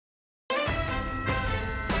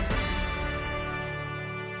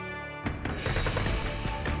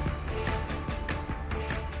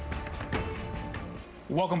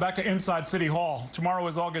Welcome back to Inside City Hall. Tomorrow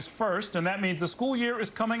is August 1st, and that means the school year is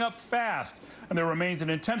coming up fast. And there remains an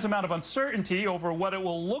intense amount of uncertainty over what it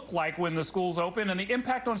will look like when the schools open and the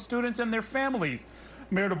impact on students and their families.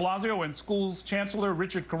 Mayor de Blasio and schools chancellor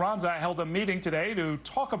Richard Carranza held a meeting today to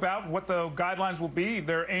talk about what the guidelines will be.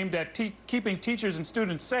 They're aimed at keeping teachers and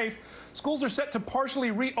students safe. Schools are set to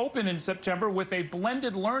partially reopen in September with a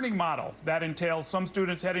blended learning model. That entails some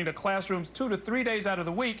students heading to classrooms 2 to 3 days out of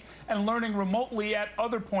the week and learning remotely at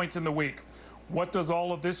other points in the week. What does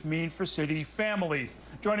all of this mean for city families?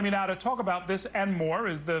 Joining me now to talk about this and more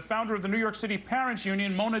is the founder of the New York City Parents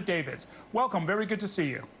Union, Mona Davids. Welcome. Very good to see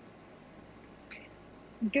you.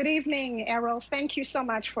 Good evening, Errol. Thank you so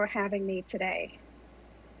much for having me today.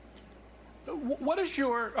 What is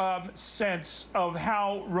your sense of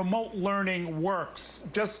how remote learning works,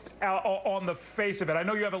 just on the face of it? I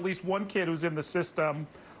know you have at least one kid who's in the system.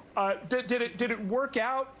 Did it work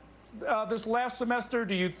out this last semester?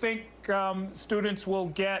 Do you think students will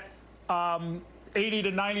get 80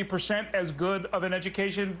 to 90% as good of an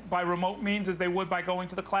education by remote means as they would by going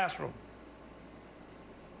to the classroom?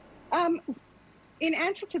 In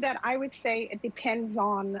answer to that, I would say it depends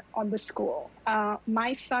on the school.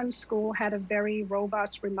 My son's school had a very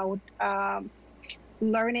robust remote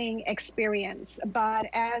learning experience, but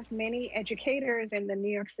as many educators in the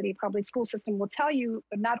New York City public school system will tell you,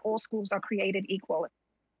 not all schools are created equal.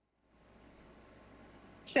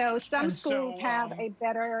 So some schools have a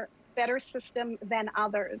better system than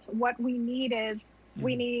others. What we need is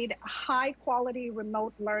we need high quality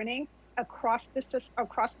remote learning across the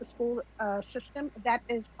school system that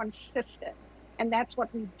is consistent, and that's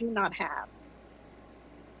what we do not have.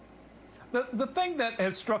 The thing that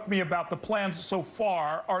has struck me about the plans so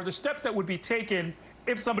far are the steps that would be taken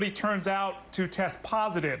if somebody turns out to test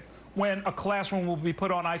positive, when a classroom will be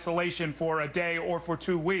put on isolation for a day or for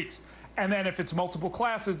 2 weeks. And then if it's multiple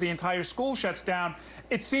classes, the entire school shuts down.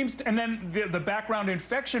 It seems, and then the background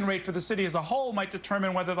infection rate for the city as a whole might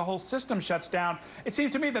determine whether the whole system shuts down. It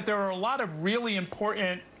seems to me that there are a lot of really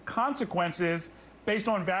important consequences based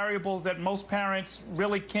on variables that most parents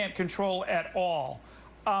really can't control at all.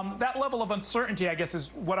 That level of uncertainty, I guess, is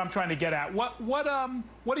what I'm trying to get at. What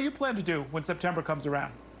do you plan to do when September comes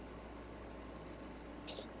around?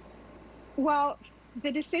 Well,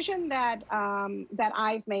 the decision that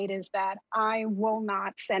I've made is that I will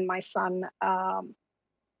not send my son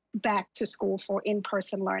back to school for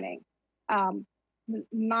in-person learning.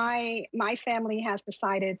 My family has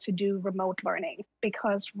decided to do remote learning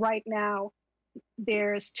because right now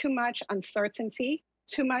there's too much uncertainty,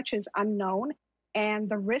 too much is unknown, and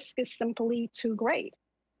the risk is simply too great.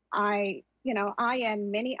 I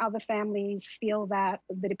and many other families feel that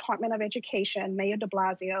the Department of Education, Mayor de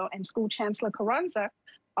Blasio, and School Chancellor Carranza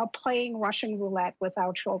are playing Russian roulette with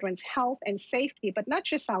our children's health and safety, but not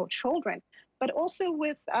just our children, but also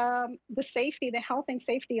with the health and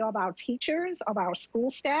safety of our teachers, of our school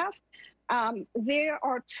staff. There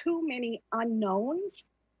are too many unknowns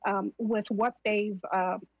with what they've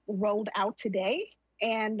rolled out today,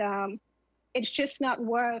 and it's just not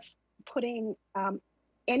worth putting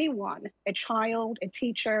anyone, a child, a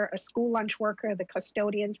teacher, a school lunch worker, the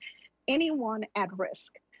custodians, anyone at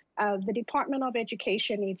risk. The Department of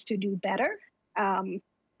Education needs to do better.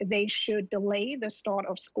 They should delay the start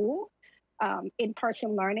of school,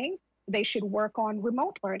 in-person learning. They should work on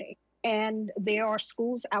remote learning. And there are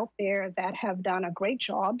schools out there that have done a great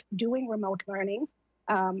job doing remote learning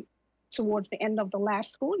towards the end of the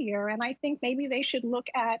last school year. And I think maybe they should look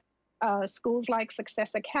at schools like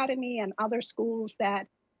Success Academy and other schools that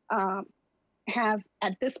have,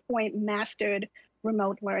 at this point, mastered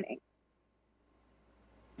remote learning.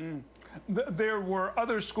 There were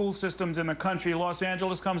other school systems in the country. Los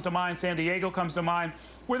Angeles comes to mind, San Diego comes to mind,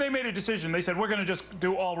 where they made a decision. They said, we're going to just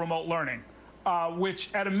do all remote learning, which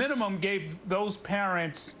at a minimum gave those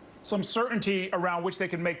parents some certainty around which they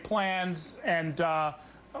can make plans and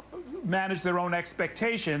manage their own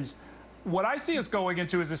expectations. What I see us going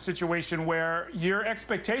into is a situation where your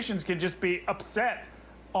expectations can just be upset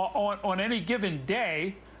on any given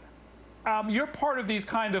day. You're part of these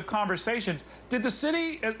kind of conversations. Did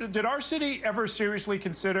our city ever seriously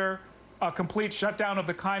consider a complete shutdown of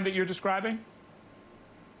the kind that you're describing?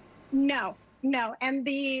 No. And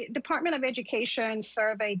the Department of Education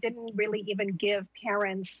survey didn't really even give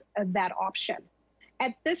parents that option.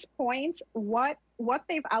 At this point, what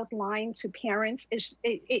they've outlined to parents is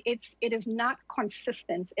it is not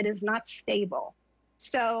consistent. It is not stable.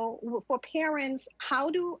 So for parents, how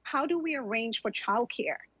do we arrange for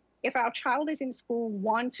childcare? If our child is in school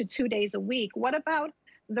 1 to 2 days a week, what about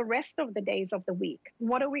the rest of the days of the week?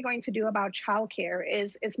 What are we going to do about childcare?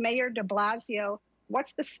 Is Mayor de Blasio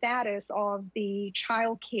What's the status of the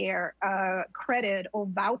child care credit or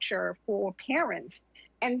voucher for parents?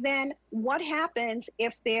 And then what happens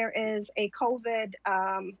if there is a COVID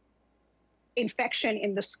infection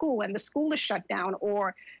in the school and the school is shut down,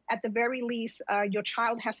 or at the very least, your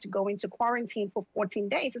child has to go into quarantine for 14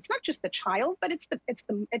 days? It's not just the child, but it's the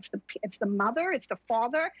mother, it's the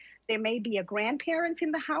father. There may be a grandparent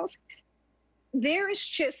in the house.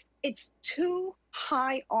 It's too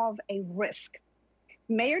high of a risk.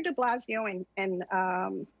 Mayor de Blasio and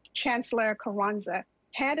Chancellor Carranza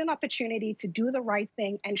had an opportunity to do the right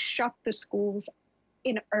thing and shut the schools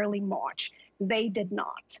in early March. They did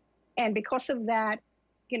not. And because of that,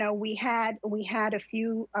 we had quite a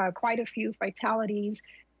few fatalities,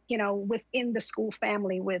 within the school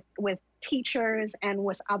family with teachers and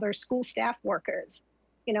with other school staff workers.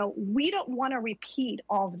 We don't want to repeat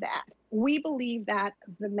all of that. We believe that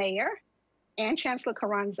the mayor and Chancellor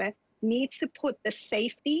Carranza needs to put the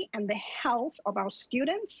safety and the health of our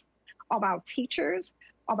students, of our teachers,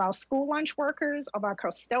 of our school lunch workers, of our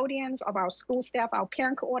custodians, of our school staff, our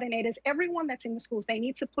parent coordinators, everyone that's in the schools. They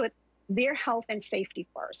need to put their health and safety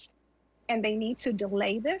first. And they need to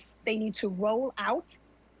delay this. They need to roll out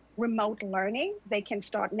remote learning. They can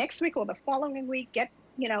start next week or the following week, get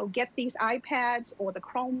these iPads or the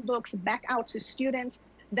Chromebooks back out to students.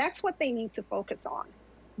 That's what they need to focus on,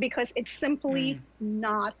 because it's simply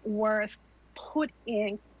not worth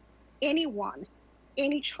putting anyone,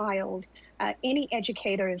 any child, any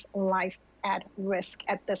educator's life at risk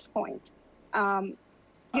at this point. Another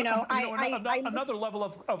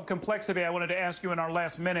level of complexity I wanted to ask you in our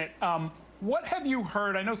last minute. What have you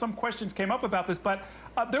heard? I know some questions came up about this, but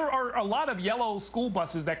there are a lot of yellow school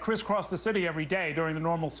buses that crisscross the city every day during the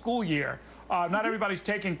normal school year. Not everybody's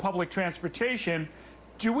taking public transportation.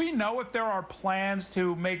 Do we know if there are plans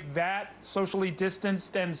to make that socially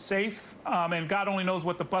distanced and safe? And God only knows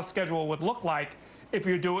what the bus schedule would look like if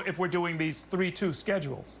we're doing these 3-2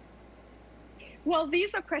 schedules. Well,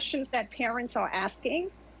 these are questions that parents are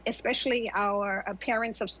asking, especially our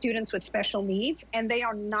parents of students with special needs, and they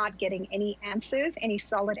are not getting any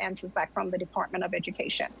solid answers back from the Department of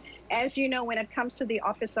Education. As you know, when it comes to the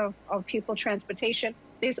Office of Pupil Transportation,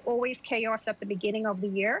 there's always chaos at the beginning of the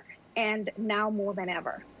year, and now more than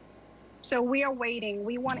ever. So we are waiting.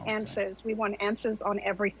 We want answers. We want answers on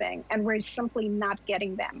everything, and we're simply not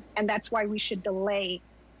getting them. And that's why we should delay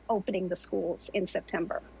opening the schools in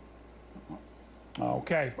September.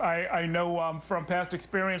 Okay. I know from past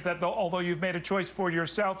experience that although you've made a choice for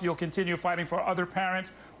yourself, you'll continue fighting for other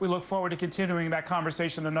parents. We look forward to continuing that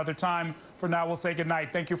conversation another time. For now, we'll say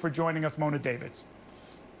goodnight. Thank you for joining us, Mona Davids.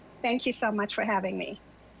 Thank you so much for having me.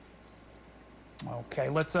 Okay,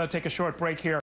 let's take a short break here.